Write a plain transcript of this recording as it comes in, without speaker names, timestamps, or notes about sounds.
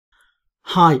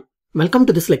Hi, welcome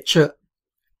to this lecture.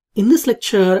 In this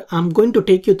lecture, I'm going to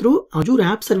take you through Azure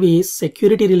App Service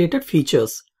security related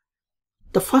features.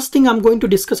 The first thing I'm going to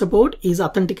discuss about is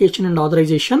authentication and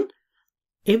authorization.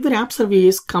 Every app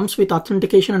service comes with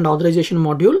authentication and authorization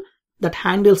module that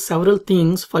handles several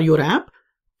things for your app.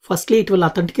 Firstly, it will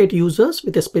authenticate users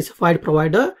with a specified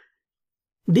provider.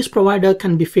 This provider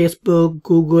can be Facebook,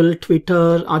 Google,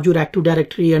 Twitter, Azure Active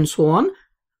Directory, and so on.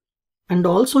 And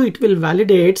also it will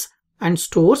validate and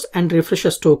stores and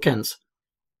refreshes tokens.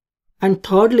 And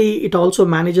thirdly, it also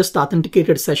manages the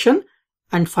authenticated session.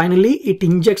 And finally, it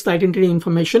injects the identity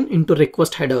information into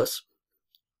request headers.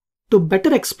 To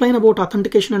better explain about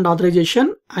authentication and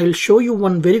authorization, I'll show you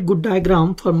one very good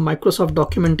diagram from Microsoft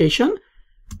documentation.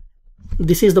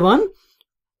 This is the one.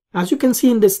 As you can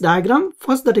see in this diagram,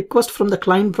 first the request from the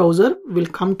client browser will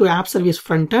come to app service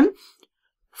frontend.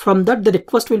 From that, the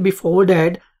request will be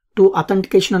forwarded to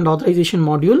authentication and authorization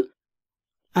module.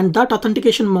 And that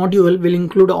authentication module will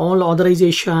include all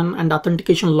authorization and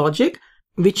authentication logic,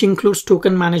 which includes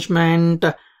token management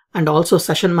and also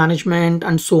session management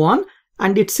and so on.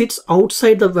 And it sits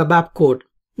outside the web app code.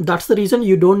 That's the reason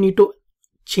you don't need to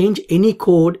change any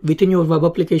code within your web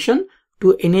application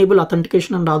to enable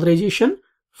authentication and authorization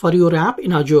for your app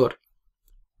in Azure.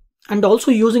 And also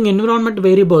using environment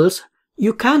variables,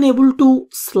 you can able to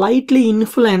slightly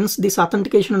influence this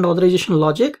authentication and authorization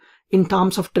logic in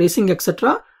terms of tracing,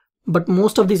 etc. But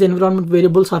most of these environment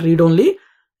variables are read-only.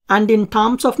 And in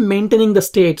terms of maintaining the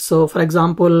state, so for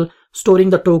example, storing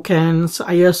the tokens,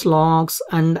 IS logs,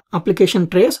 and application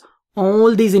trace,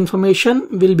 all these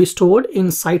information will be stored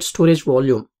in site storage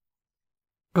volume.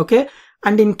 Okay.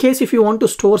 And in case if you want to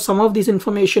store some of this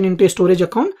information into a storage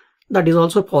account, that is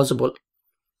also possible.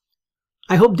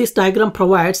 I hope this diagram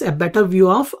provides a better view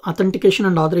of authentication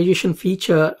and authorization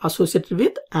feature associated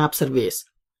with app service.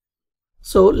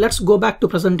 So let's go back to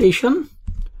presentation.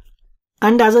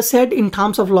 And as I said, in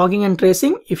terms of logging and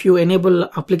tracing, if you enable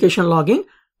application logging,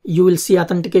 you will see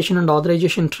authentication and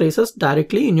authorization traces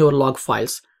directly in your log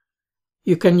files.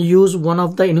 You can use one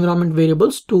of the environment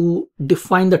variables to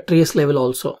define the trace level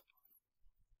also.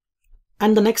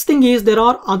 And the next thing is there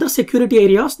are other security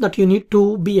areas that you need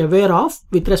to be aware of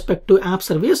with respect to app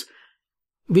service,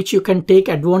 which you can take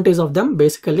advantage of them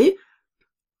basically.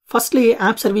 Firstly,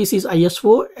 app service is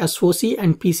ISO, SOC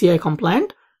and PCI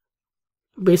compliant.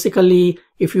 Basically,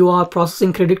 if you are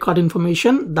processing credit card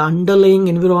information, the underlying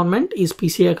environment is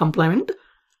PCI compliant.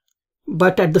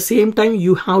 But at the same time,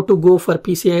 you have to go for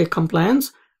PCI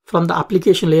compliance from the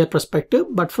application layer perspective.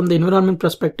 But from the environment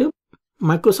perspective,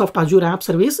 Microsoft Azure App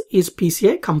Service is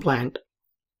PCI compliant.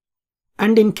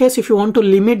 And in case if you want to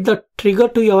limit the trigger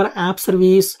to your app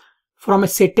service from a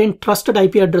certain trusted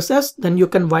IP addresses, then you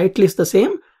can whitelist the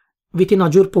same within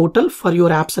Azure portal for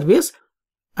your app service.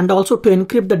 And also to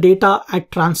encrypt the data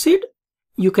at transit,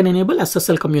 you can enable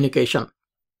SSL communication.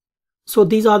 So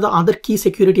these are the other key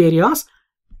security areas.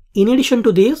 In addition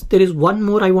to this, there is one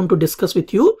more I want to discuss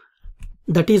with you,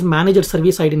 that is managed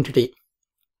service identity.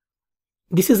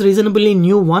 This is reasonably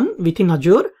new one within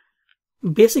Azure.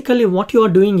 Basically what you are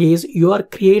doing is you are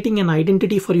creating an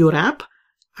identity for your app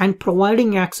and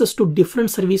providing access to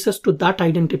different services to that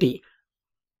identity.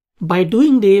 By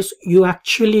doing this, you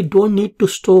actually don't need to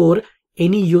store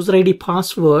any user ID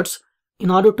passwords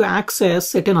in order to access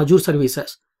certain Azure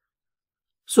services.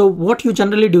 So what you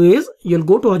generally do is you'll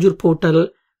go to Azure portal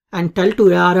and tell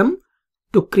to ARM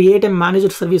to create a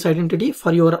managed service identity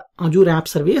for your Azure app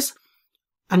service.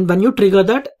 And when you trigger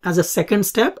that, as a second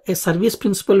step, a service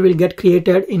principal will get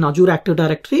created in Azure Active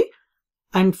Directory.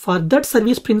 And for that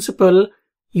service principal,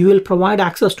 you will provide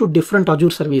access to different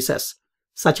Azure services,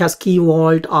 such as Key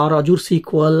Vault or Azure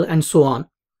SQL and so on.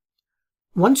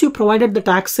 Once you provided that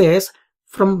access,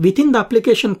 from within the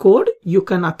application code, you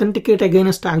can authenticate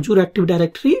against Azure Active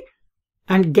Directory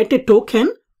and get a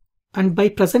token. And by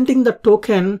presenting the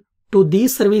token to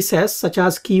these services, such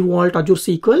as Key Vault, Azure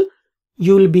SQL,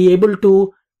 you will be able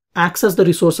to access the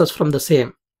resources from the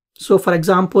same. So for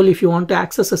example, if you want to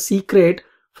access a secret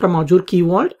from Azure Key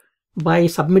Vault, by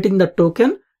submitting the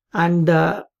token and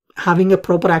having a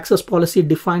proper access policy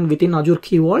defined within Azure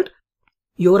Key Vault,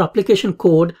 your application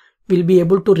code will be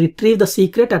able to retrieve the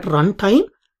secret at runtime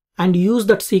and use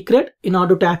that secret in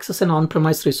order to access an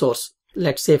on-premise resource.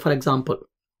 Let's say, for example.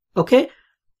 Okay.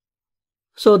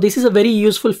 So this is a very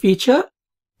useful feature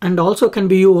and also can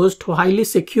be used to highly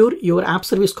secure your app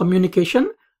service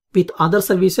communication with other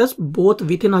services, both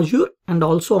within Azure and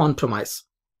also on-premise.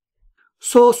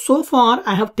 So far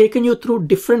I have taken you through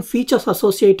different features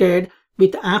associated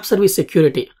with app service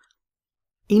security.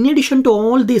 In addition to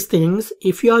all these things,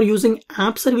 if you are using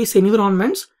app service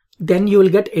environments, then you will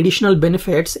get additional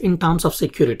benefits in terms of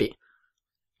security.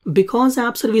 Because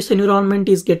app service environment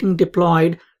is getting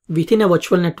deployed within a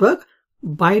virtual network,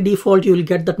 by default you will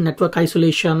get that network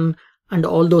isolation and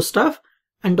all those stuff.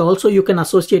 And also you can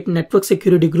associate network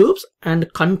security groups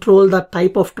and control the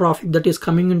type of traffic that is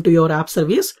coming into your app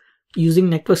service using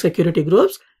network security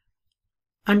groups.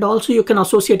 And also you can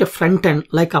associate a front end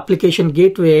like application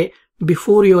gateway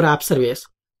before your app service.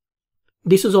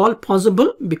 This is all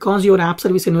possible because your app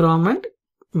service environment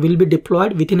will be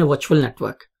deployed within a virtual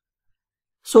network.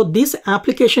 So this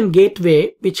application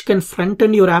gateway, which can front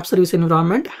end your app service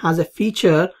environment, has a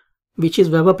feature which is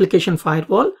web application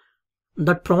firewall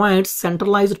that provides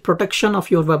centralized protection of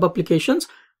your web applications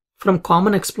from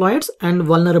common exploits and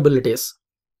vulnerabilities.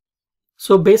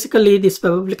 So basically this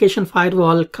web application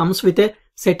firewall comes with a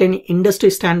certain industry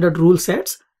standard rule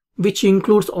sets, which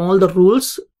includes all the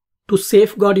rules to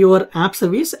safeguard your app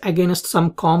service against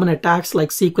some common attacks like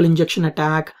SQL injection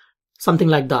attack, something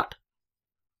like that.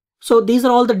 So these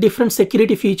are all the different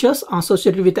security features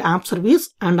associated with app service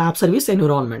and app service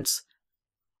environments.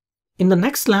 In the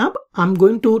next lab, I'm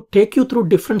going to take you through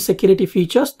different security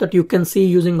features that you can see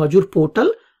using Azure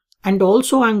portal. And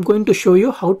also I'm going to show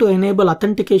you how to enable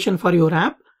authentication for your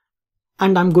app.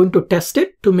 And I'm going to test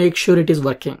it to make sure it is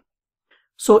working.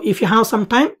 So if you have some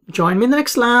time, join me in the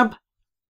next lab.